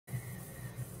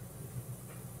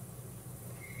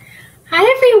Hi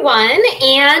everyone,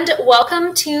 and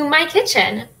welcome to my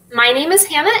kitchen. My name is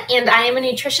Hannah and I am a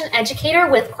nutrition educator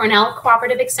with Cornell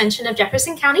Cooperative Extension of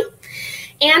Jefferson County.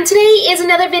 And today is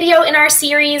another video in our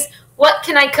series, What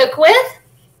Can I Cook With?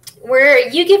 Where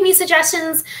you give me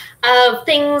suggestions of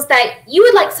things that you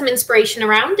would like some inspiration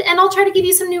around, and I'll try to give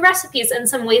you some new recipes and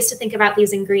some ways to think about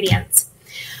these ingredients.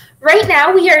 Right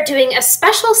now we are doing a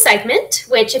special segment,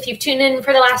 which if you've tuned in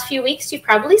for the last few weeks, you've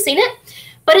probably seen it.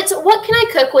 But it's what can I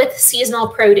cook with seasonal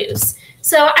produce?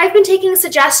 So I've been taking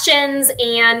suggestions,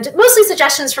 and mostly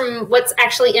suggestions from what's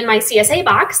actually in my CSA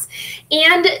box,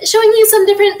 and showing you some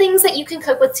different things that you can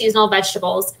cook with seasonal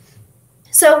vegetables.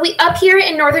 So up here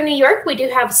in northern New York, we do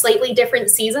have slightly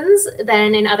different seasons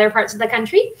than in other parts of the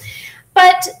country,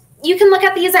 but you can look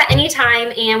at these at any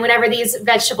time and whenever these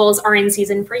vegetables are in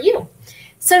season for you.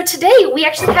 So today we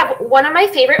actually have one of my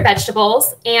favorite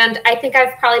vegetables, and I think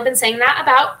I've probably been saying that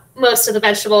about most of the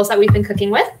vegetables that we've been cooking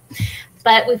with,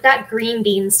 but we've got green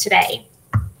beans today.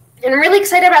 And I'm really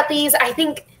excited about these. I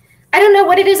don't know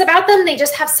what it is about them. They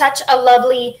just have such a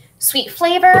lovely sweet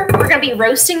flavor. We're gonna be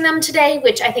roasting them today,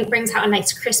 which I think brings out a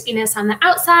nice crispiness on the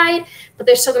outside, but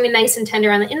they're still gonna be nice and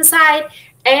tender on the inside.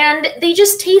 And they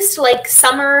just taste like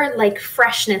summer, like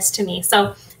freshness to me. So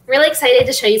I'm really excited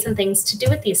to show you some things to do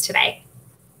with these today.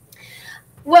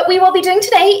 What we will be doing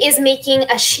today is making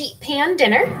a sheet pan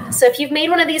dinner. So if you've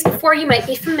made one of these before, you might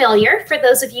be familiar. For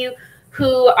those of you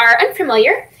who are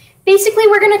unfamiliar, basically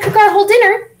we're going to cook our whole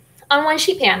dinner on one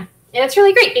sheet pan. And it's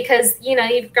really great because, you know,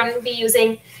 you're going to be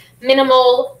using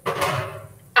minimal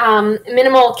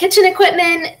kitchen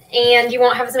equipment, and you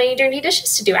won't have as many dirty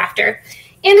dishes to do after.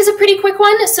 And it's a pretty quick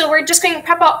one, so we're just going to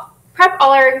prep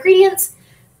all our ingredients,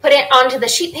 put it onto the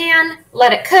sheet pan,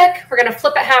 let it cook. We're going to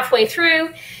flip it halfway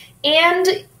through,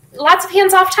 and lots of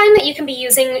hands-off time that you can be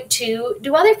using to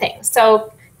do other things.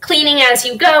 So cleaning as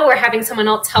you go or having someone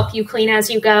else help you clean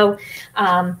as you go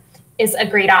is a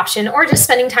great option, or just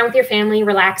spending time with your family,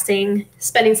 relaxing,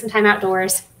 spending some time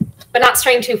outdoors, but not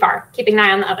straying too far, keeping an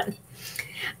eye on the oven.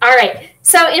 All right,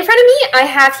 so in front of me, I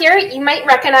have here, you might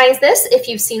recognize this if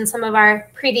you've seen some of our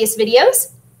previous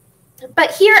videos,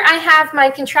 but here I have my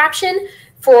contraption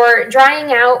for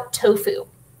drying out tofu.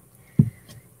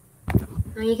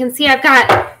 You can see I've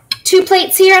got 2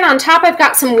 plates here, and on top I've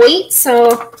got some weights,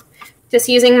 so just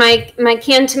using my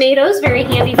canned tomatoes, very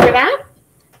handy for that.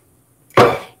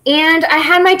 And I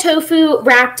had my tofu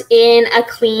wrapped in a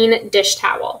clean dish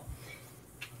towel.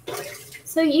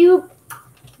 So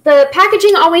the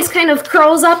packaging always kind of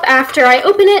curls up after I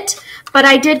open it, but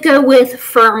I did go with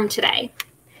firm today.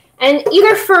 And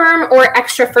either firm or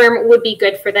extra firm would be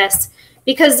good for this,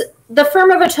 because the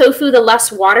firmer of a tofu, the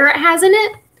less water it has in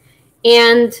it,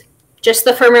 and just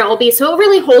the firmer it will be, so it'll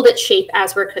really hold its shape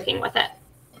as we're cooking with it.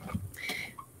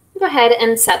 Go ahead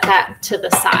and set that to the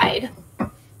side. So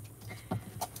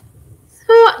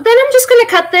then I'm just going to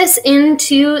cut this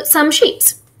into some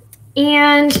shapes.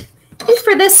 And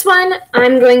for this one,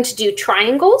 I'm going to do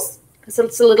triangles because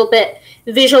it's a little bit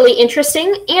visually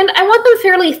interesting. And I want them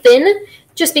fairly thin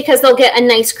just because they'll get a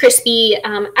nice crispy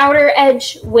outer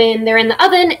edge when they're in the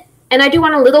oven. And I do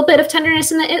want a little bit of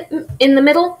tenderness in the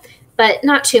middle, but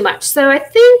not too much. So I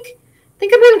think I'm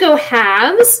going to go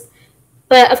halves,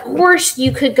 but of course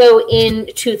you could go in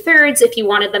 2/3 if you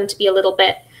wanted them to be a little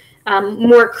bit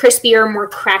more crispier, more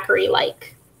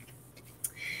crackery-like.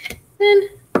 Then,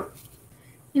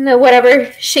 you know,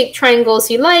 whatever shaped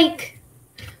triangles you like,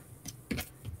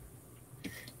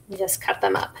 you just cut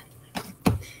them up.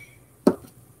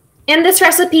 And this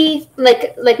recipe,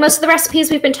 like most of the recipes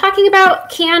we've been talking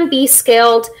about, can be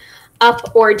scaled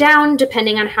up or down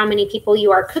depending on how many people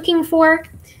you are cooking for.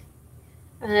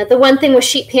 The one thing with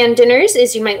sheet pan dinners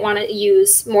is you might want to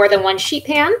use more than one sheet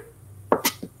pan,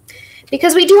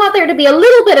 because we do want there to be a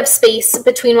little bit of space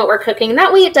between what we're cooking.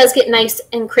 That way it does get nice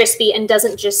and crispy and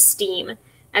doesn't just steam,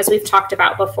 as we've talked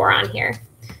about before on here.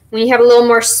 When you have a little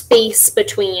more space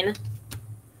between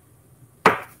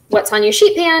what's on your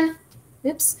sheet pan,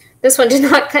 oops, this one did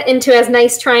not cut into as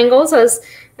nice triangles as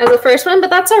the first one,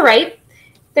 but that's all right.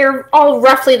 They're all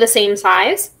roughly the same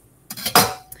size.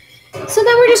 So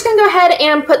then we're just going to go ahead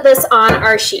and put this on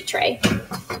our sheet tray.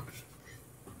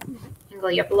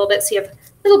 Angle you up a little bit so you have a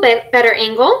little bit better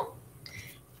angle.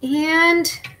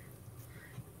 And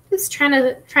just trying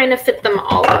to fit them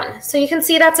all on. So you can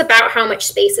see that's about how much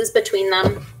space is between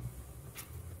them.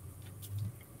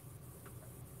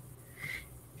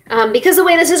 Because the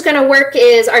way this is going to work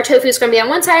is our tofu is going to be on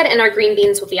one side and our green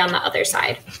beans will be on the other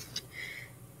side.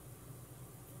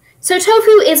 So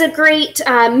tofu is a great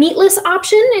meatless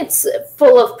option. It's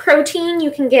full of protein. You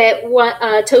can get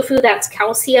tofu that's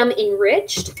calcium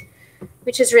enriched.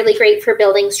 which is really great for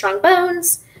building strong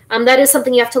bones. That is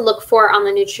something you have to look for on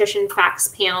the nutrition facts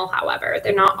panel, however.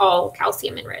 They're not all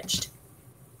calcium enriched.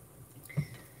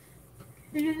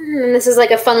 And this is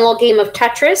like a fun little game of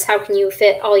Tetris. How can you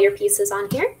fit all your pieces on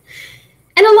here?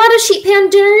 And a lot of sheet pan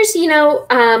dinners, you know,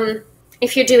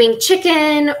 if you're doing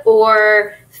chicken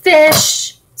or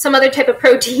fish, some other type of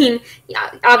protein,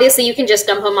 yeah, obviously you can just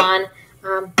dump them on.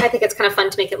 I think it's kind of fun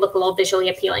to make it look a little visually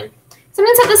appealing. So I'm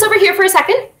going to set this over here for a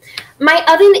second. My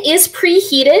oven is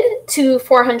preheated to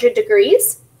 400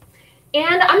 degrees.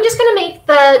 And I'm just going to make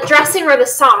the dressing or the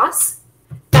sauce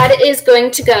that is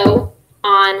going to go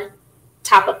on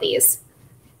top of these.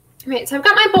 All right, so I've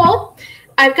got my bowl.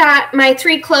 I've got my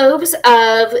 3 cloves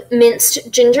of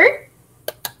minced ginger.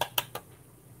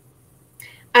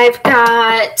 I've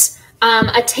got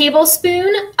a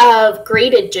tablespoon of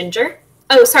grated ginger.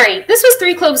 Oh, sorry, this was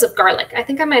 3 cloves of garlic. I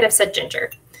think I might have said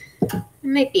ginger. I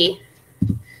might be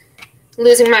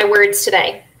losing my words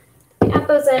today. Add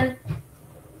those in.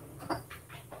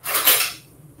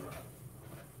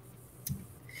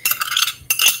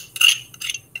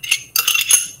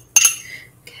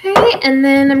 Okay, and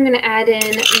then I'm going to add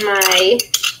in my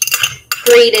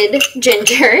grated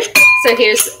ginger. So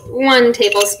here's 1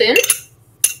 tablespoon.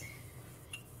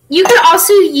 You could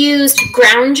also use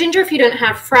ground ginger if you don't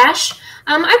have fresh.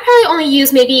 I probably only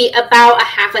use maybe about a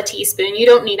half a teaspoon. You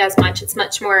don't need as much. It's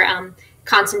much more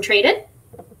concentrated.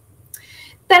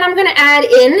 Then I'm going to add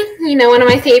in, you know, one of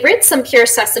my favorites, some pure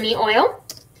sesame oil.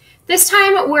 This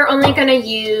time we're only going to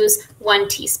use 1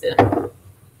 teaspoon.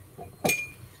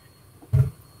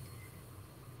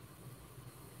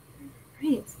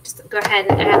 Right, just go ahead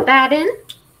and add that in.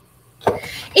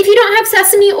 If you don't have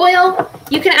sesame oil,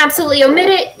 you can absolutely omit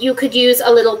it. You could use a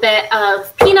little bit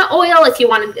of peanut oil if you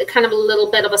wanted kind of a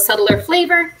little bit of a subtler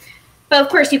flavor. But of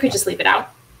course, you could just leave it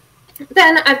out.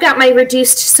 Then I've got my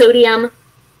reduced sodium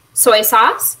soy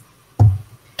sauce.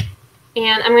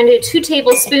 And I'm going to do 2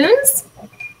 tablespoons,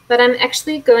 but I'm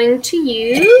actually going to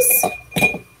use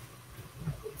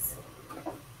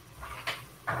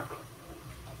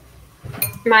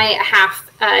my half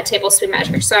tablespoon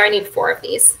measure. So I need 4 of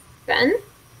these. Then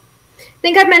I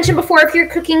think I've mentioned before, if you're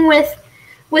cooking with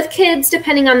kids,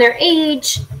 depending on their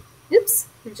age, oops,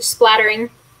 I'm just splattering.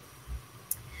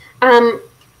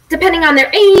 Depending on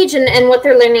their age and what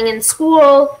they're learning in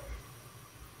school,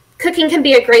 cooking can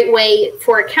be a great way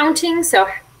for accounting. So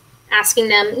asking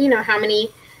them, you know, how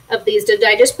many of these did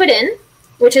I just put in,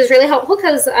 which is really helpful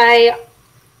because I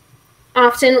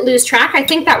often lose track. I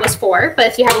think that was 4, but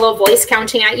if you have a little voice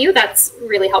counting at you, that's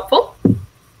really helpful.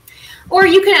 Or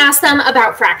you can ask them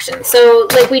about fractions. So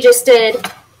like we just did,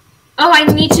 oh, I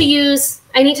need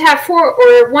to have 4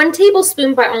 or 1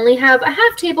 tablespoon, but I only have a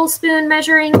half tablespoon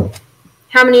measuring.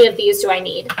 How many of these do I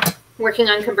need? Working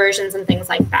on conversions and things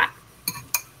like that.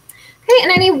 Okay,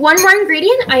 and I need 1 more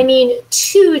ingredient. I need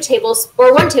 1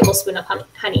 tablespoon of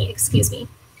honey, excuse me.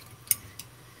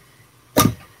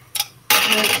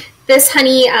 This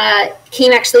honey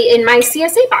came actually in my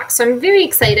CSA box, so I'm very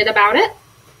excited about it.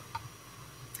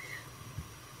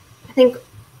 I think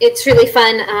it's really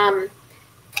fun.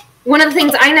 One of the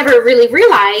things I never really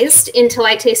realized until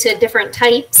I tasted different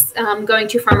types, going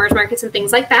to farmers markets and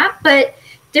things like that, but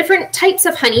different types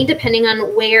of honey, depending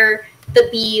on where the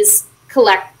bees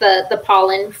collect the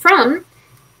pollen from,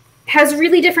 has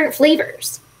really different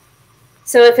flavors.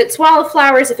 So if it's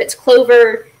wildflowers, if it's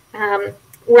clover,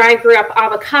 where I grew up,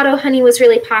 avocado honey was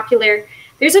really popular.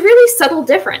 There's a really subtle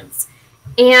difference.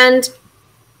 And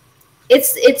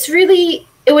it's really...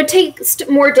 It would taste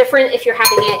more different if you're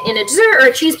having it in a dessert or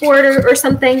a cheese board or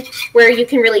something where you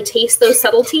can really taste those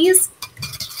subtleties.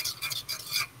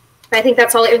 But I think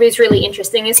that's all it was really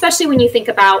interesting, especially when you think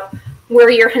about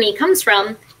where your honey comes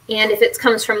from and if it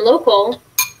comes from local,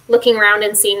 looking around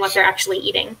and seeing what they're actually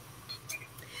eating.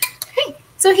 Okay,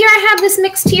 so here I have this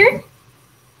mixed here.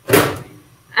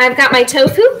 I've got my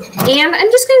tofu, and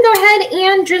I'm just going to go ahead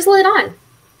and drizzle it on.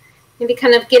 Maybe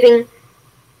kind of giving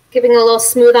a little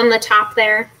smooth on the top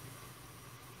there.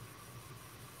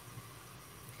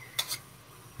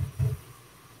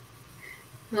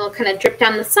 It'll kind of drip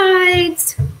down the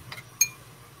sides.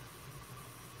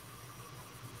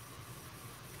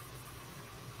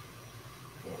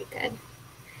 Very good.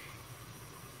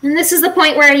 And this is the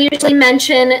point where I usually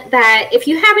mention that if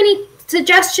you have any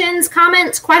suggestions,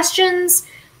 comments, questions,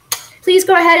 please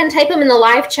go ahead and type them in the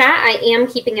live chat. I am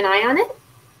keeping an eye on it.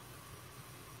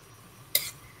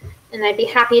 And I'd be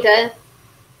happy to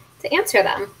answer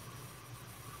them.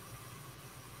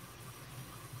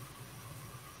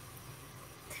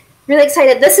 Really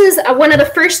excited. This is one of the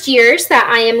first years that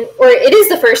I am, or it is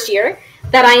the first year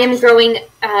that I am growing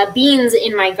beans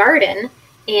in my garden,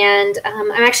 and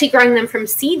I'm actually growing them from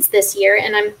seeds this year,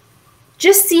 and I'm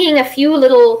just seeing a few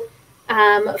little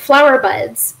flower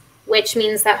buds, which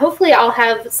means that hopefully I'll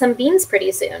have some beans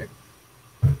pretty soon.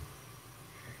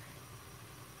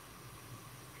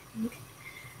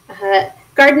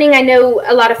 Gardening, I know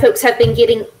a lot of folks have been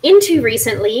getting into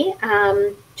recently,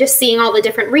 just seeing all the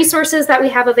different resources that we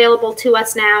have available to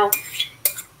us now,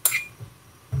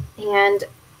 and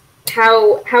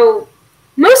how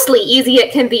mostly easy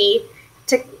it can be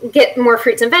to get more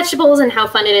fruits and vegetables, and how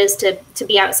fun it is to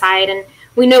be outside. And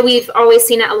we know we've always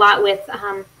seen it a lot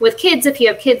with kids. If you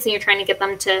have kids and you're trying to get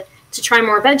them to try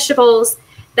more vegetables,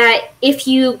 that if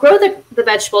you grow the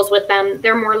vegetables with them,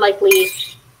 they're more likely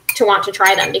to want to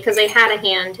try them because they had a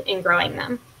hand in growing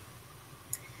them.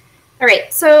 All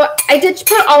right, so I did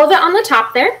put all of it on the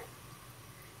top there.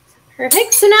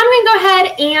 Perfect. So now I'm going to go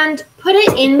ahead and put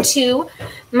it into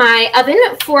my oven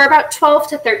for about 12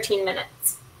 to 13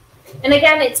 minutes. And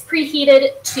again, it's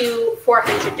preheated to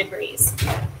 400 degrees.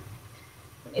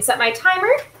 Let me set my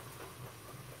timer.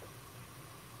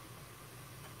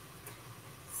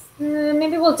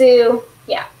 Maybe we'll do,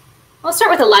 yeah. I'll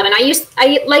start with 11.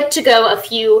 I like to go a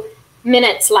few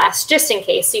minutes less, just in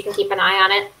case, so you can keep an eye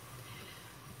on it.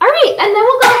 All right, and then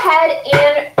we'll go ahead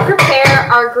and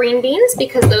prepare our green beans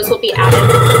because those will be added.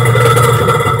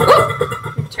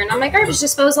 Oh, turn on my garbage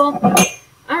disposal.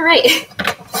 All right.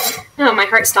 Oh, my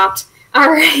heart stopped. All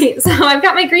right, so I've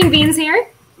got my green beans here,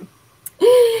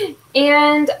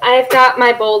 and I've got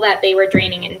my bowl that they were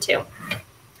draining into.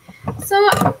 So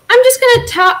I'm just going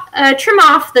to trim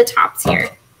off the tops here.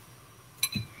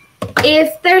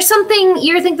 If there's something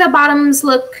you think the bottoms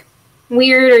look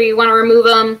weird or you want to remove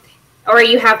them, or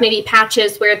you have maybe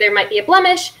patches where there might be a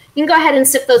blemish, you can go ahead and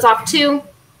snip those off too.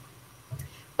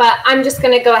 But I'm just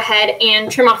going to go ahead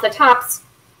and trim off the tops.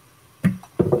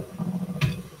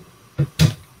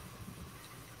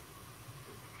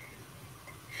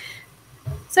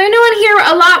 So I know in here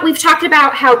a lot we've talked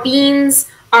about how beans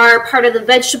are part of the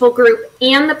vegetable group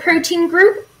and the protein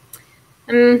group.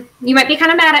 You might be kind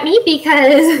of mad at me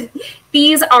because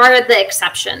these are the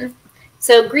exception.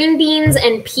 So green beans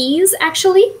and peas,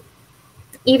 actually,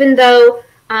 even though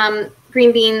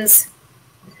green beans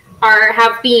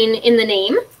have bean in the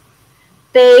name,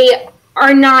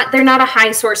 they're not a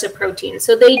high source of protein.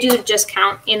 So they do just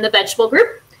count in the vegetable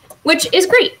group, which is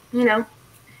great. You know,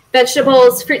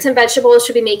 vegetables, fruits and vegetables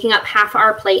should be making up half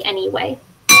our plate anyway.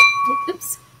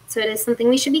 Oops. So it is something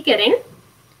we should be getting.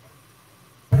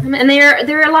 And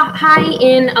they're a lot high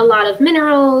in a lot of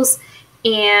minerals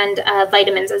and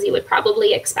vitamins, as you would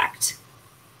probably expect.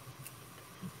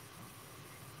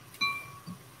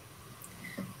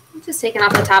 I'm just taking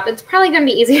off the top. It's probably going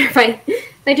to be easier if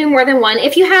I do more than one.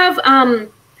 If you have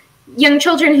young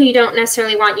children who you don't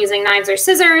necessarily want using knives or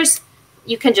scissors,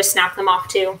 you can just snap them off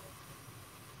too.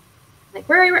 Like,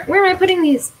 where am I putting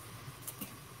these?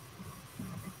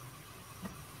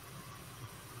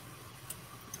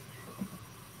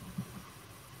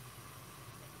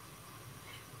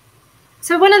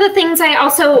 So one of the things I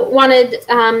also wanted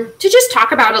to just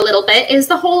talk about a little bit is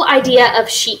the whole idea of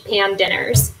sheet pan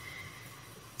dinners.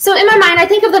 So in my mind, I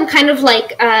think of them kind of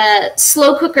like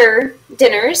slow cooker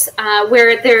dinners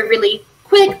where they're really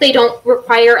quick. They don't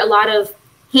require a lot of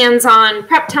hands-on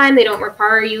prep time. They don't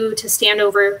require you to stand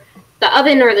over the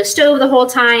oven or the stove the whole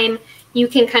time. You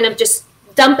can kind of just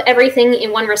dump everything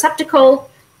in one receptacle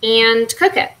and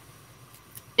cook it.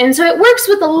 And so it works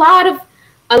with a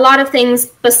lot of things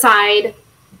beside,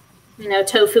 you know,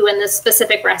 tofu in this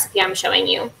specific recipe I'm showing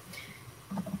you.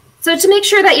 So to make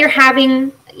sure that you're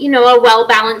having, you know, a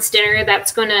well-balanced dinner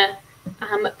that's going to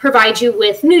provide you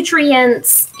with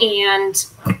nutrients and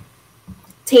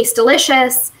taste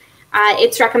delicious,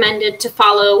 it's recommended to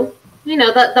follow, you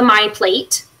know, the My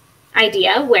Plate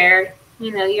idea where,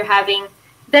 you know, you're having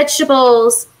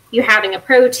vegetables, you're having a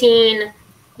protein,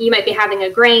 you might be having a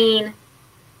grain,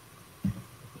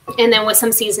 and then with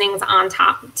some seasonings on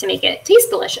top to make it taste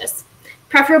delicious.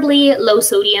 Preferably low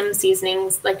sodium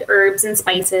seasonings like herbs and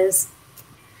spices.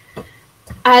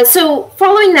 So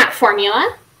following that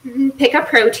formula, pick a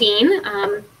protein.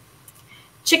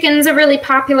 Chicken's a really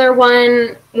popular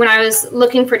one. When I was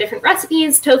looking for different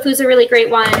recipes, tofu's a really great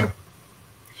one.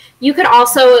 You could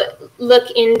also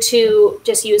look into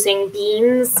just using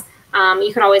beans.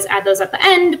 You could always add those at the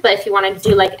end, but if you wanted to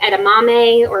do like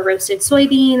edamame or roasted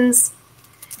soybeans,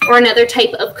 or another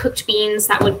type of cooked beans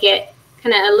that would get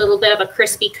kind of a little bit of a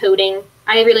crispy coating.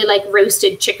 I really like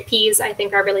roasted chickpeas. I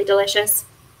think are really delicious.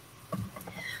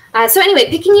 So anyway,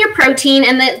 picking your protein,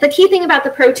 and the key thing about the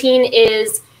protein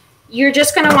is you're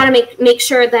just going to want to make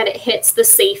sure that it hits the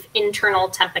safe internal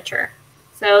temperature.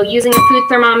 So using a food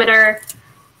thermometer,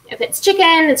 if it's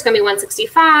chicken, it's going to be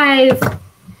 165.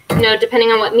 You know,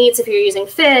 depending on what meats, if you're using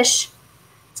fish,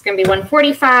 it's going to be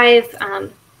 145.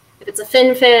 If it's a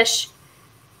fin fish,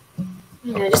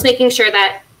 you know, just making sure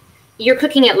that you're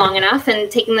cooking it long enough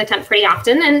and taking the temp pretty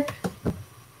often. And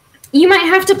you might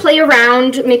have to play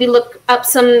around, maybe look up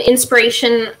some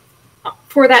inspiration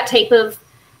for that type of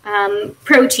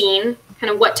protein,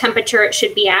 kind of what temperature it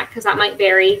should be at, because that might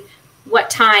vary,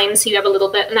 what time, so you have a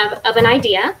little bit of an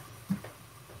idea.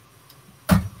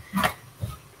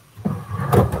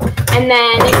 And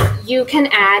then you can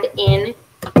add in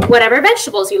whatever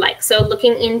vegetables you like. So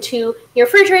looking into your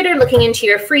refrigerator, looking into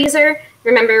your freezer.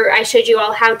 Remember, I showed you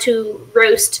all how to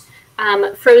roast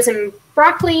frozen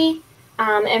broccoli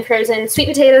and frozen sweet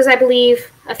potatoes, I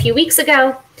believe, a few weeks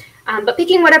ago. But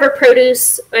picking whatever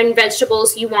produce and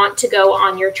vegetables you want to go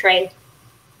on your tray.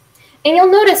 And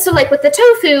you'll notice, so like with the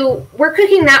tofu, we're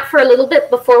cooking that for a little bit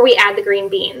before we add the green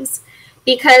beans.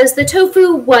 Because the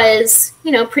tofu was,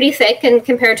 you know, pretty thick, and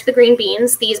compared to the green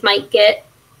beans, these might get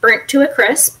burnt to a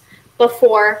crisp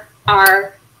before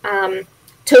our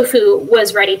tofu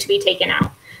was ready to be taken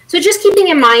out. So just keeping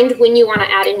in mind when you want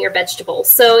to add in your vegetables.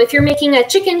 So if you're making a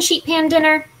chicken sheet pan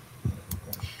dinner,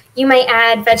 you might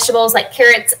add vegetables like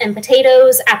carrots and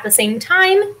potatoes at the same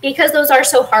time, because those are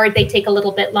so hard, they take a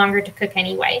little bit longer to cook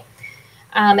anyway.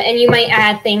 And you might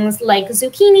add things like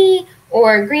zucchini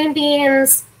or green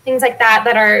beans, things like that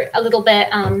that are a little bit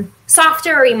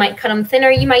softer, or you might cut them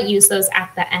thinner. You might use those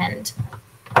at the end.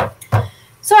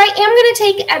 So I am going to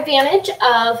take advantage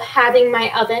of having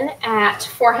my oven at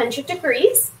 400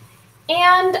 degrees,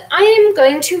 and I am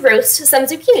going to roast some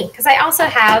zucchini because I also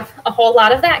have a whole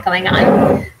lot of that going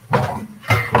on.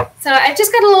 So I've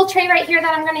just got a little tray right here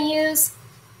that I'm going to use,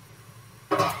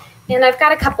 and I've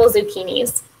got a couple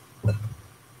zucchinis.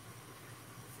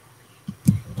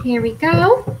 Here we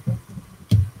go.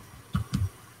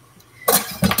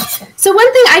 So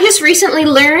one thing I just recently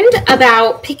learned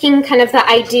about picking kind of the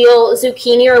ideal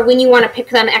zucchini, or when you want to pick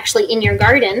them actually in your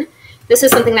garden, this is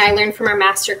something that I learned from our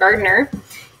master gardener,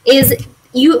 is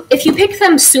if you pick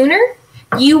them sooner,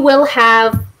 you will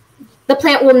have, the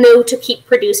plant will know to keep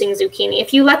producing zucchini.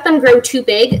 If you let them grow too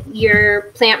big, your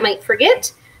plant might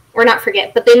forget, or not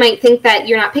forget, but they might think that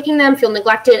you're not picking them, feel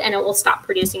neglected, and it will stop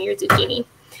producing your zucchini.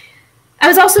 I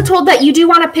was also told that you do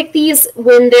want to pick these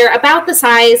when they're about the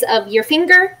size of your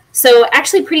finger. So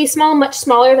actually pretty small, much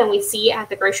smaller than we see at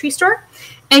the grocery store.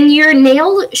 And your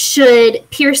nail should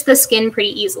pierce the skin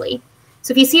pretty easily.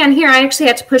 So if you see on here, I actually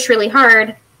had to push really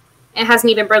hard. It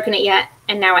hasn't even broken it yet,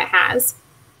 and now it has.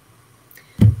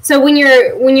 So when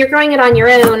you're growing it on your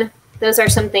own, those are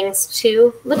some things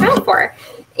to look out for.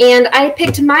 And I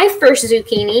picked my first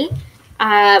zucchini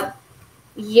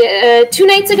 2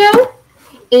 nights ago,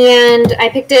 and I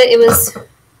picked it. It was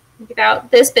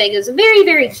about this big. It was very,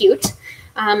 very cute.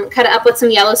 Cut it up with some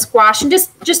yellow squash and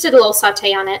just did a little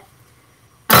saute on it.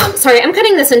 Sorry, I'm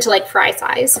cutting this into like fry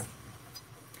size.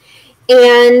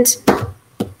 And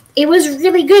it was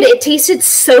really good. It tasted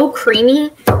so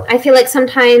creamy. I feel like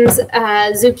sometimes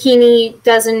zucchini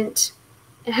doesn't,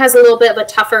 it has a little bit of a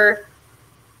tougher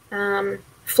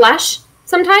flesh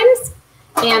sometimes.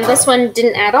 And this one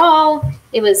didn't at all.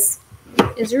 It was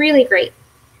really great.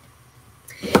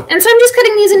 And so I'm just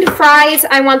cutting these into fries.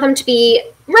 I want them to be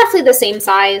roughly the same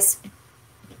size.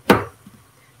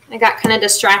 I got kind of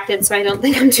distracted, so I don't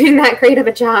think I'm doing that great of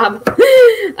a job.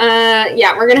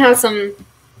 Yeah, we're going to have some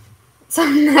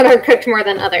that are cooked more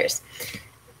than others.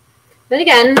 But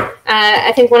again,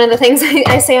 I think one of the things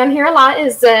I say on here a lot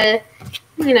is,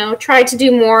 you know, try to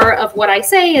do more of what I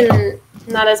say and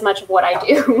not as much of what I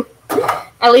do.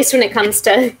 At least when it comes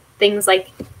to things like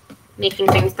making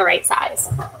things the right size.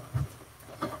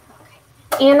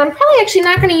 And I'm probably actually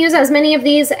not going to use as many of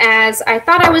these as I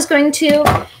thought I was going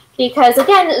to, because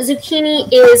again, zucchini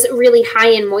is really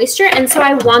high in moisture, and so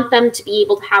I want them to be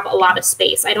able to have a lot of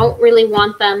space. I don't really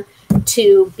want them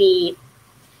to be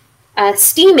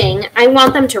steaming. I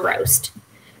want them to roast.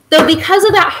 Though because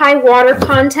of that high water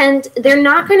content, they're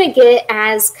not going to get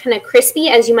as kind of crispy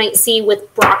as you might see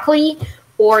with broccoli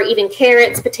or even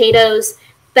carrots, potatoes.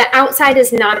 The outside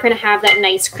is not going to have that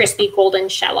nice crispy golden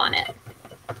shell on it.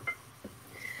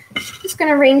 Just going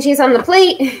to arrange these on the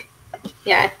plate.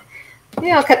 Yeah,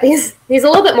 maybe I'll cut these a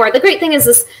little bit more. The great thing is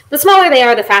this, the smaller they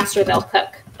are, the faster they'll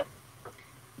cook.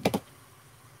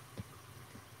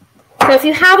 So if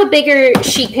you have a bigger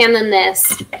sheet pan than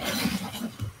this,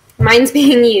 mine's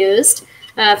being used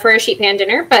for a sheet pan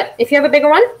dinner, but if you have a bigger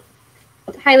one,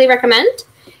 highly recommend.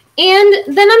 And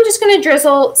then I'm just going to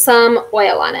drizzle some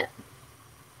oil on it.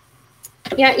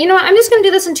 Yeah, you know what? I'm just going to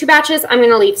do this in 2 batches. I'm going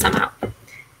to leave some out.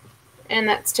 and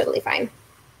that's totally fine.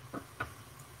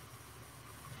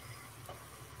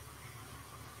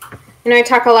 And I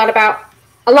talk a lot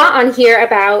on here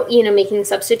about, you know, making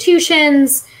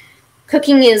substitutions.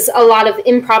 Cooking is a lot of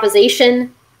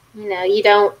improvisation. You know, you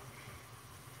don't,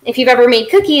 if you've ever made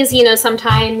cookies, you know,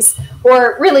 sometimes,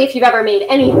 or really if you've ever made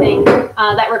anything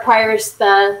that requires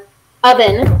the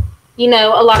oven, you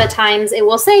know, a lot of times it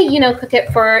will say, you know, cook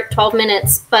it for 12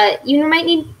 minutes, but you might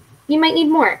need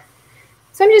more.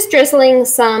 So I'm just drizzling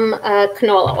some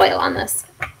canola oil on this.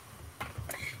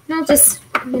 And I'll just,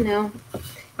 you know,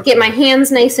 get my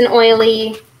hands nice and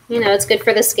oily. You know, it's good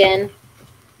for the skin.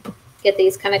 Get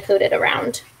these kind of coated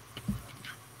around.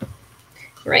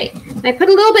 Right. And I put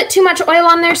a little bit too much oil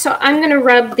on there, so I'm going to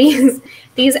rub these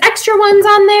extra ones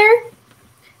on there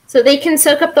so they can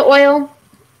soak up the oil.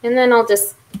 And then I'll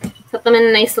just put them in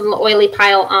a nice little oily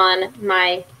pile on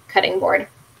my cutting board.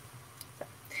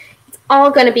 It's all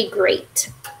going to be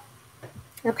great.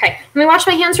 Okay, let me wash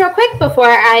my hands real quick before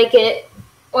I get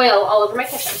oil all over my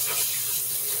kitchen.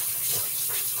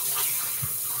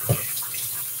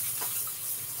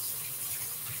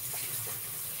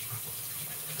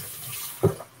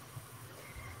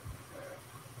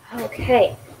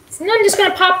 Okay, so now I'm just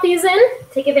going to pop these in,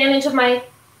 take advantage of my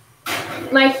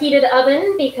heated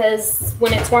oven because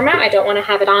when it's warm out, I don't want to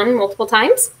have it on multiple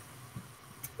times.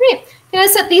 All right, I'm going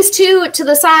to set these two to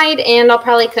the side and I'll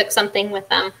probably cook something with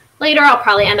them later. I'll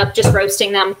probably end up just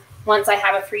roasting them once I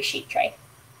have a free sheet tray.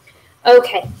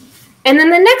 Okay, and then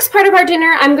the next part of our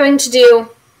dinner I'm going to do,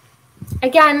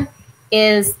 again,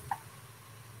 is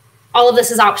all of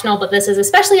this is optional, but this is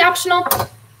especially optional.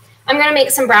 I'm going to make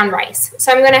some brown rice.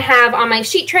 So I'm going to have on my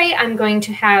sheet tray, I'm going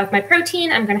to have my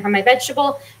protein, I'm going to have my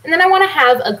vegetable, and then I want to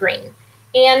have a grain.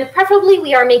 And preferably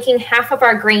we are making half of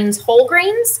our grains whole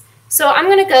grains. So I'm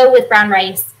going to go with brown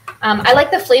rice. I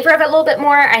like the flavor of it a little bit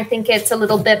more. I think it's a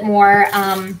little bit more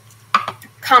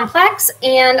complex.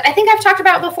 And I think I've talked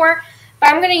about it before, but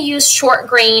I'm going to use short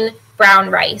grain brown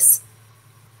rice.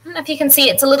 I don't know if you can see,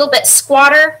 it's a little bit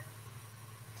squatter.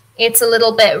 It's a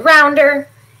little bit rounder.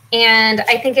 And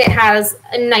I think it has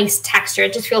a nice texture.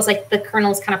 It just feels like the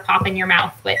kernels kind of pop in your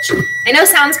mouth, which I know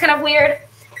sounds kind of weird,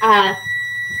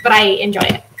 but I enjoy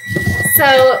it.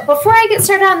 So before I get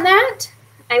started on that,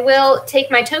 I will take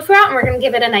my tofu out and we're going to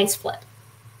give it a nice flip.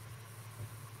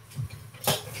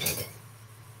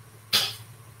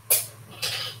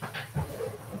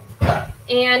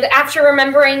 And after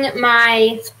remembering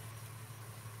my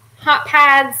hot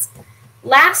pads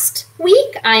last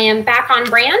week, I am back on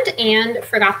brand and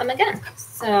forgot them again.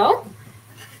 So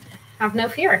have no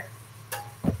fear.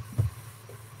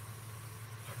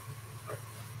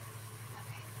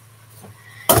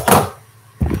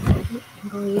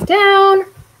 Pull these down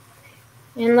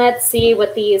and let's see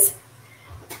what these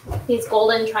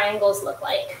golden triangles look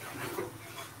like.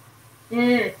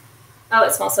 Oh,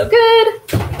 it smells so good.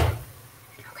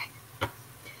 Okay.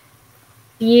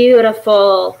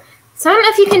 Beautiful. So I don't know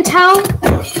if you can tell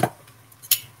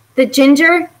the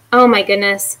ginger. Oh my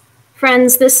goodness.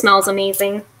 Friends, this smells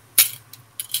amazing.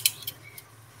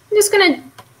 I'm just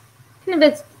going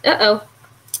to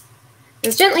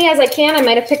as gently as I can. I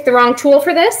might have picked the wrong tool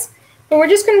for this, but we're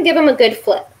just going to give them a good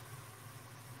flip.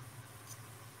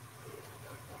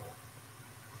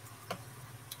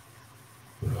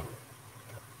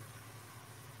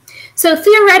 So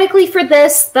theoretically for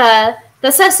this, the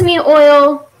sesame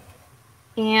oil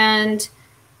and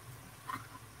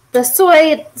the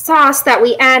soy sauce that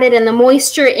we added and the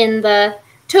moisture in the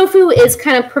tofu is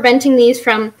kind of preventing these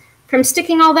from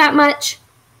sticking all that much.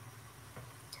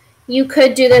 You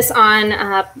could do this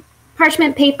on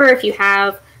parchment paper if you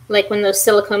have like one of those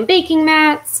silicone baking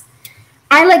mats.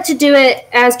 I like to do it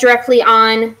as directly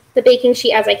on the baking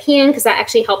sheet as I can because that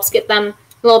actually helps get them a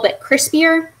little bit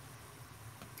crispier.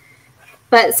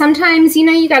 But sometimes, you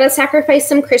know, you got to sacrifice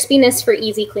some crispiness for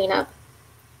easy cleanup.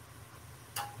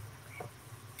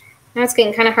 Now it's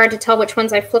getting kind of hard to tell which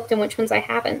ones I flipped and which ones I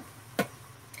haven't.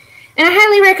 And I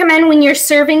highly recommend when you're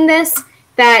serving this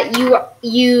that you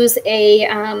use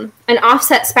an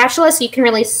offset spatula so you can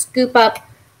really scoop up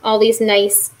all these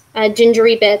nice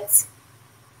gingery bits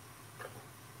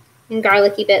and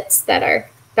garlicky bits that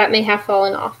may have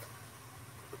fallen off.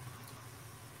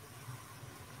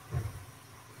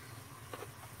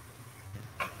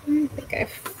 I think I have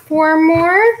 4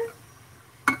 more.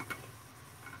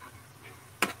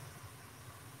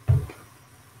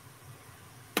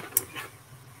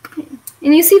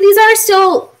 And you see these are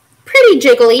still pretty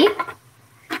jiggly.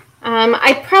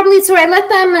 I let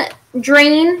them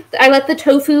drain. I let the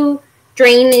tofu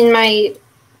drain in my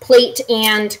plate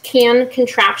and can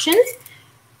contraption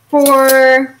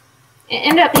for It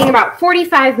ended up being about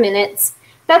 45 minutes.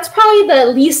 That's probably the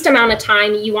least amount of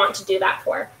time you want to do that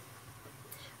for.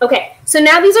 Okay, so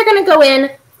now these are going to go in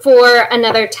for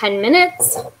another 10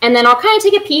 minutes, and then I'll kind of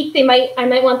take a peek. I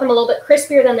might want them a little bit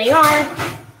crispier than they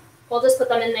are. We'll just put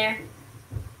them in there.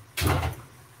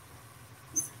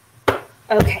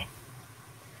 Okay.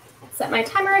 Set my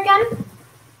timer again.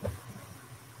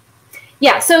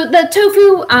 Yeah, so the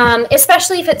tofu,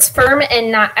 especially if it's firm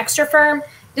and not extra firm,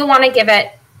 you'll want to give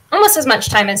it almost as much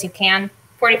time as you can.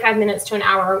 45 minutes to an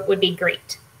hour would be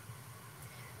great.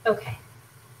 Okay.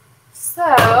 So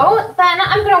then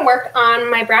I'm going to work on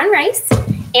my brown rice.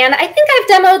 And I think I've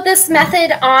demoed this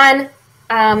method on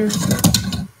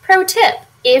pro tip.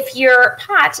 If your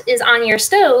pot is on your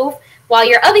stove while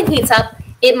your oven heats up,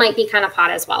 it might be kind of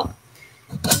hot as well.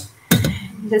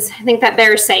 I think that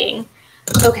bears saying.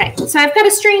 Okay, so I've got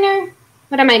a strainer.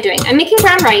 What am I doing? I'm making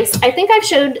brown rice. I think I've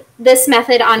showed this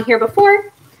method on here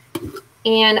before,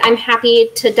 and I'm happy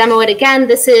to demo it again.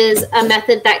 This is a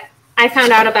method that I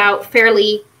found out about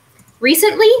fairly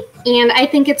recently, and I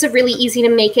think it's a really easy way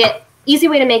to make it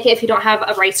if you don't have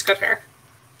a rice cooker.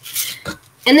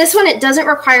 And this one, it doesn't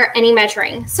require any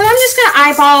measuring. So I'm just going to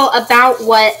eyeball about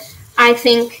what I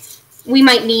think we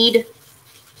might need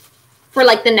for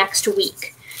like the next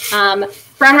week.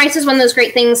 Brown rice is one of those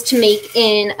great things to make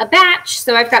in a batch.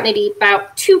 So I've got maybe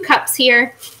about 2 cups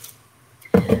here.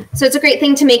 So it's a great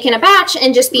thing to make in a batch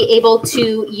and just be able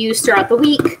to use throughout the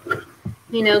week.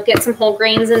 You know, get some whole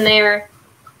grains in there,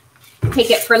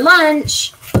 take it for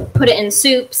lunch, put it in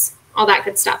soups, all that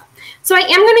good stuff. So I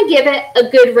am going to give it a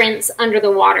good rinse under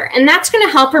the water, and that's going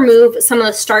to help remove some of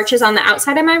the starches on the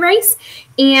outside of my rice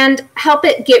and help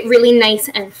it get really nice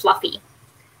and fluffy.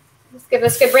 Let's give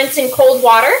this a good rinse in cold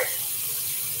water.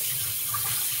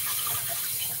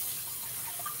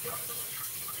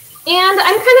 And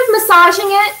I'm kind of massaging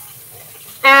it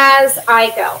as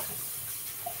I go,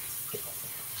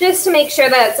 just to make sure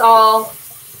that it's all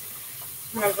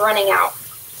kind of running out.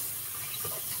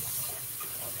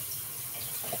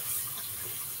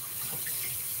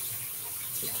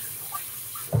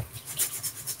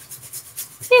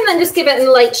 And then just give it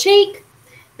a light shake,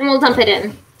 and we'll dump it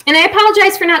in. And I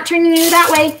apologize for not turning you that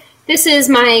way. This is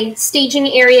my staging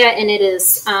area, and it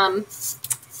is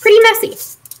pretty messy.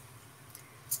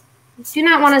 Do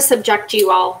not want to subject you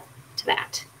all to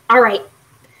that. All right.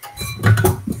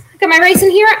 Got my rice in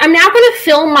here. I'm now going to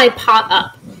fill my pot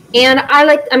up. And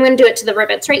I'm going to do it to the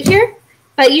rivets right here.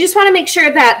 But you just want to make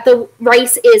sure that the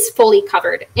rice is fully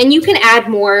covered. And you can add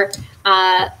more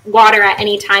water at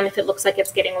any time if it looks like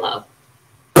it's getting low.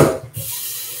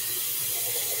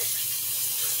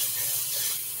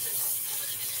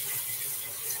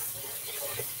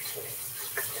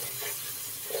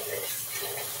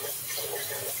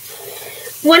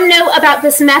 One note about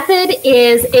this method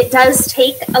is it does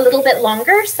take a little bit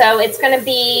longer, so it's going to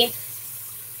be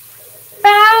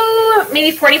about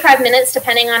maybe 45 minutes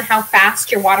depending on how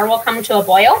fast your water will come to a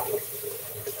boil.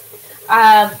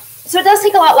 So it does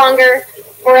take a lot longer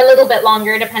or a little bit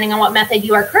longer depending on what method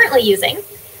you are currently using,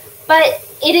 but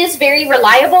it is very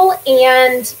reliable,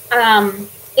 and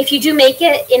if you do make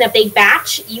it in a big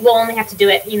batch, you will only have to do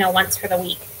it, you know, once for the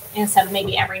week instead of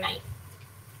maybe every night.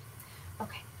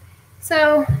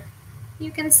 So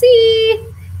you can see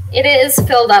it is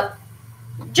filled up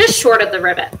just short of the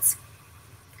rivets,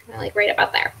 kind of like right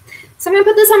about there. So I'm going to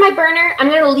put this on my burner. I'm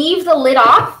going to leave the lid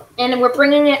off, and we're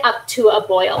bringing it up to a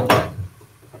boil.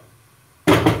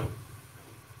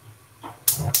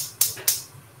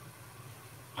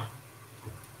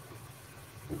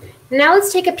 Now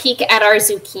let's take a peek at our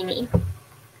zucchini.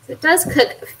 It does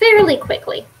cook fairly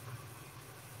quickly.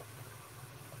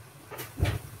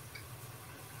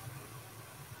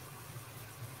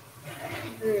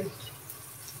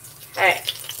 All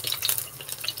right.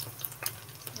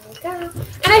 There we go.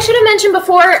 And I should have mentioned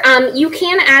before, you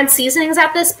can add seasonings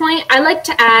at this point. I like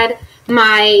to add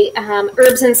my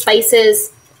herbs and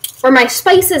spices, or my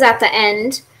spices at the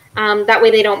end. That way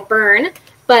they don't burn.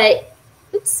 But,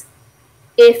 oops,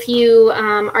 if you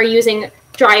are using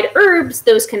dried herbs,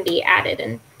 those can be added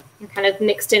and kind of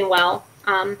mixed in well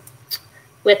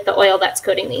with the oil that's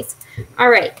coating these. All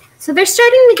right. So they're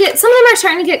starting to get, some of them are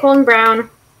starting to get golden brown.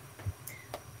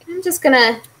 I'm just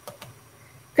gonna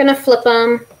flip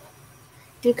them.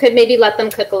 You could maybe let them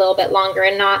cook a little bit longer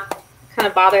and not kind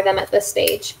of bother them at this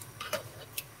stage.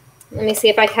 Let me see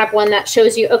if I have one that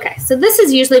shows you. Okay, so this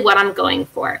is usually what I'm going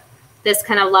for, this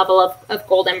kind of level of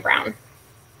golden brown.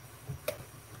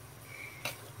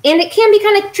 And it can be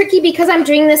kind of tricky because I'm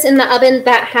doing this in the oven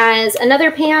that has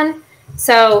another pan.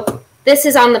 So this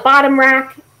is on the bottom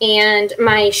rack, and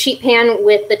my sheet pan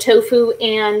with the tofu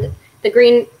and the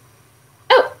green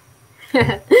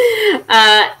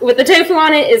with the tofu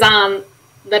on it is on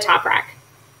the top rack.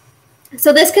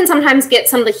 So this can sometimes get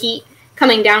some of the heat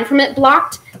coming down from it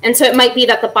blocked, and so it might be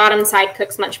that the bottom side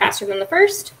cooks much faster than the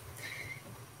first.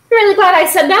 I'm really glad I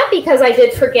said that because I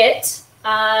did forget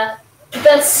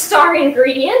the star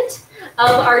ingredient of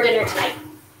our dinner tonight.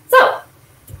 So,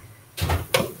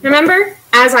 remember,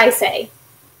 as I say.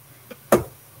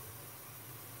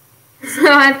 So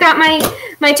I've got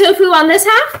my tofu on this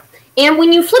half, and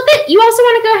when you flip it, you also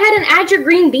want to go ahead and add your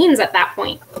green beans at that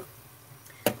point.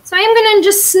 So I am going to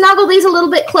just snuggle these a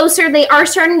little bit closer. They are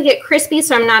starting to get crispy,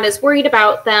 so I'm not as worried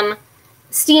about them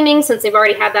steaming since they've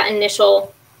already had that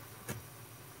initial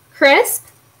crisp.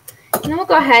 And then we'll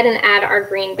go ahead and add our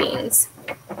green beans.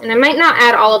 And I might not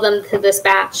add all of them to this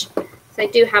batch, because I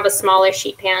do have a smaller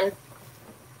sheet pan.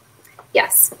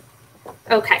 Yes.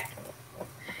 Okay.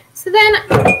 So then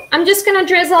I'm just going to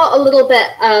drizzle a little bit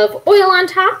of oil on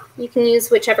top. You can use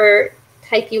whichever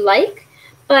type you like,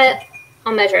 but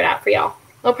I'll measure it out for y'all.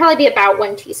 It'll probably be about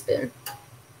 1 teaspoon.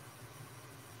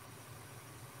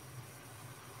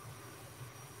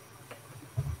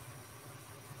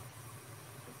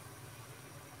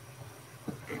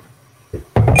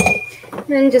 And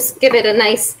then just give it a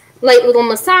nice light little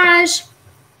massage.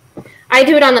 I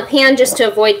do it on the pan just to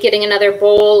avoid getting another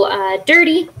bowl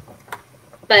dirty.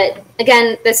 But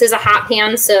again, this is a hot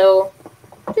pan, so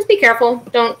just be careful.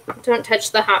 Don't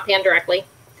touch the hot pan directly.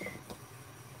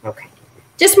 Okay.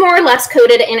 Just more or less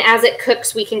coated, and as it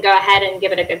cooks, we can go ahead and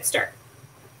give it a good stir.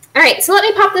 All right, so let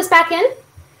me pop this back in.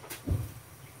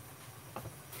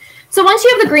 So once you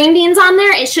have the green beans on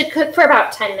there, it should cook for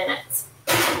about 10 minutes.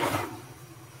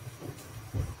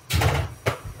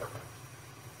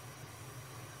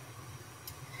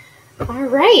 All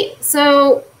right,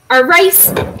 so our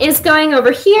rice is going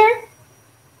over here.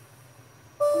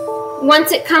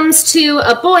 Once it comes to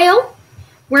a boil,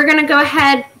 we're going to go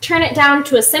ahead, turn it down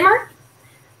to a simmer,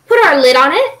 put our lid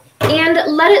on it, and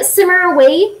let it simmer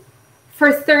away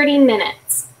for 30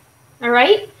 minutes. All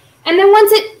right? And then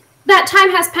once that time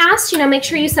has passed, make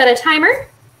sure you set a timer.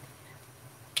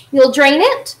 You'll drain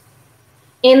it,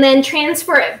 and then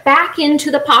transfer it back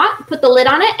into the pot, put the lid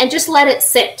on it, and just let it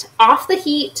sit off the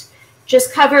heat,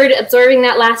 just covered, absorbing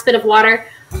that last bit of water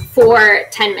for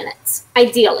 10 minutes,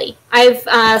 ideally. I've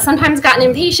sometimes gotten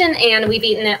impatient and we've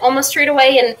eaten it almost straight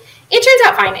away, and it turns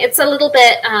out fine. It's a little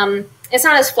bit, it's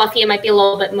not as fluffy. It might be a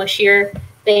little bit mushier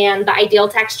than the ideal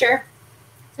texture.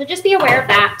 So just be aware of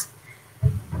that.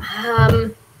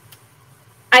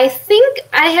 I think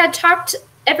I had talked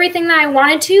everything that I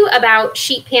wanted to about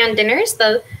sheet pan dinners.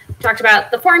 We talked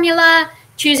about the formula,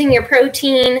 choosing your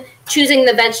protein, choosing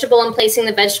the vegetable and placing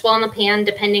the vegetable in the pan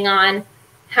depending on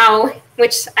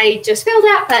which I just failed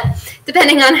at, but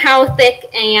depending on how thick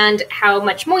and how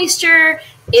much moisture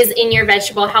is in your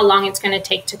vegetable, how long it's going to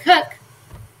take to cook.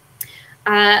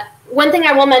 One thing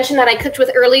I will mention that I cooked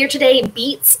with earlier today,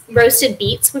 beets, roasted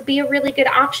beets would be a really good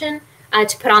option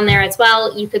to put on there as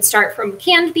well. You could start from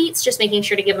canned beets, just making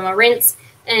sure to give them a rinse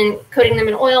and coating them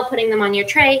in oil, putting them on your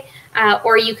tray,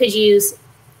 or you could use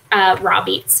raw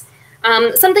beets.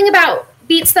 Something about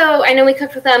beets, though, I know we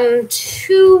cooked with them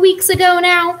 2 weeks ago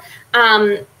now,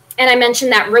 and I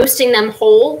mentioned that roasting them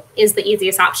whole is the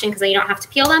easiest option because then you don't have to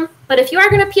peel them. But if you are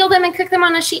going to peel them and cook them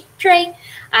on a sheet tray,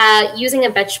 using a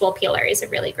vegetable peeler is a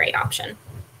really great option.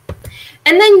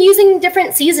 And then using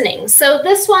different seasonings. So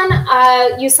this one,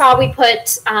 you saw we put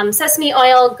sesame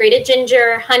oil, grated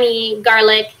ginger, honey,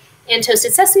 garlic, and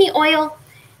toasted sesame oil.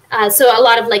 So a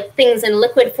lot of things in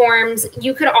liquid forms.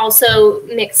 You could also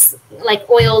mix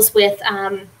oils with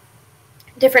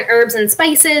different herbs and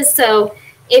spices. So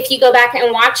if you go back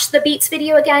and watch the beets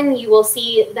video again, you will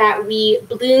see that we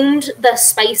bloomed the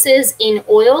spices in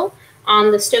oil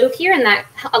on the stove here, and that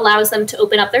allows them to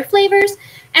open up their flavors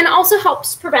and also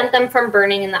helps prevent them from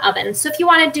burning in the oven. So if you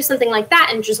want to do something like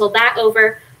that and drizzle that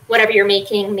over whatever you're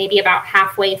making, maybe about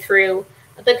halfway through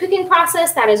the cooking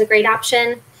process, that is a great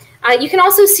option. You can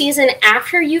also season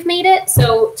after you've made it.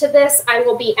 So to this, I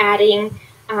will be adding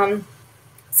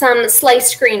some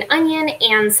sliced green onion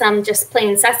and some just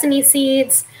plain sesame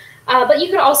seeds. But you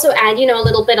could also add, a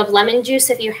little bit of lemon juice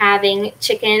if you're having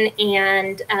chicken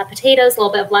and potatoes, a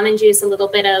little bit of lemon juice, a little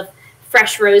bit of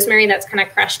fresh rosemary that's kind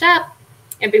of crushed up.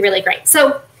 It'd be really great.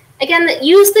 So again,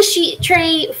 use the sheet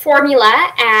tray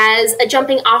formula as a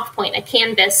jumping off point, a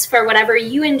canvas for whatever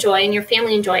you enjoy and your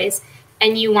family enjoys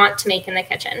and you want to make in the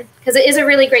kitchen. Because it is a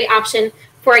really great option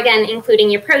for, again, including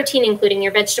your protein, including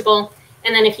your vegetable.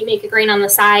 And then if you make a grain on the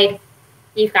side,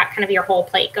 you've got kind of your whole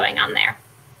plate going on there.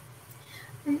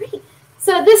 All right,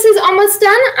 so this is almost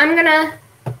done.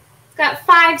 Got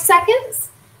 5 seconds.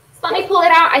 Let me pull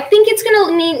it out. I think it's going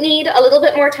to need a little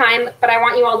bit more time, but I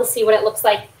want you all to see what it looks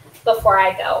like before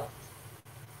I go.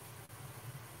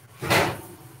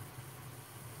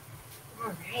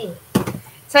 All right.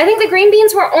 So I think the green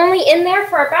beans were only in there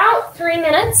for about 3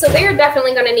 minutes, so they're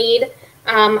definitely going to need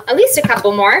at least a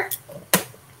couple more.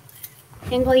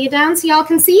 Angle you down so y'all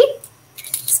can see.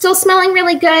 Still smelling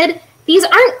really good. These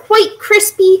aren't quite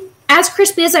crispy, as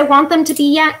crispy as I want them to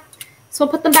be yet, so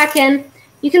we'll put them back in.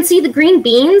 You can see the green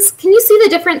beans. Can you see the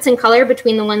difference in color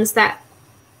between the ones that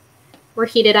were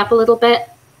heated up a little bit?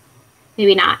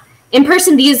 Maybe not. In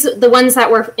person, the ones that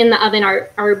were in the oven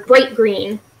are bright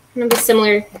green. Kind of a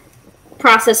similar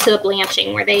process to the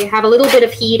blanching where they have a little bit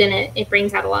of heat and it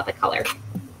brings out a lot of the color.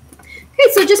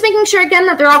 Okay, so just making sure again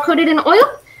that they're all coated in oil.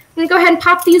 I'm gonna go ahead and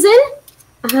pop these in.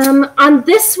 On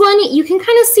this one, you can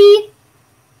kind of see,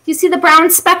 you see the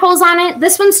brown speckles on it?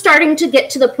 This one's starting to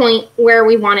get to the point where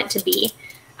we want it to be.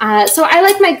 So I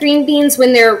like my green beans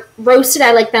when they're roasted.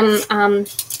 I like them,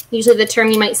 usually the term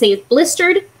you might say is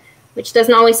blistered, which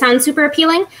doesn't always sound super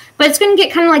appealing, but it's going to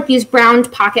get kind of like these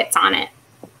browned pockets on it.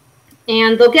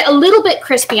 And they'll get a little bit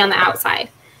crispy on the outside.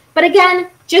 But again,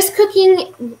 just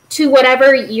cooking to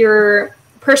whatever your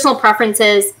personal preference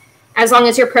is, as long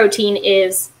as your protein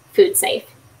is food safe.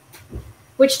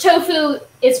 Which tofu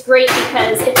is great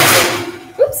because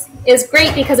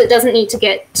it doesn't need to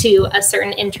get to a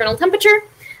certain internal temperature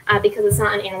because it's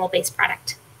not an animal-based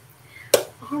product.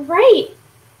 All right.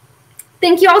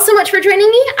 Thank you all so much for joining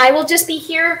me. I will just be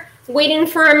here waiting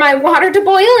for my water to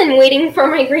boil and waiting for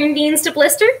my green beans to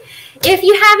blister. If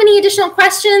you have any additional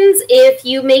questions, if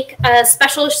you make a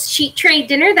special sheet tray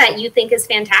dinner that you think is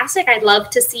fantastic, I'd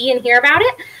love to see and hear about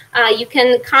it. You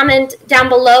can comment down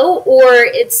below, or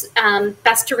it's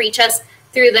best to reach us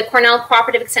through the Cornell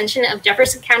Cooperative Extension of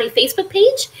Jefferson County Facebook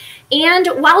page. And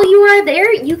while you are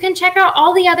there, you can check out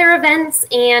all the other events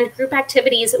and group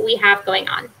activities that we have going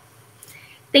on.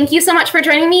 Thank you so much for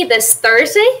joining me this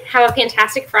Thursday. Have a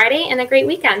fantastic Friday and a great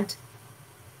weekend.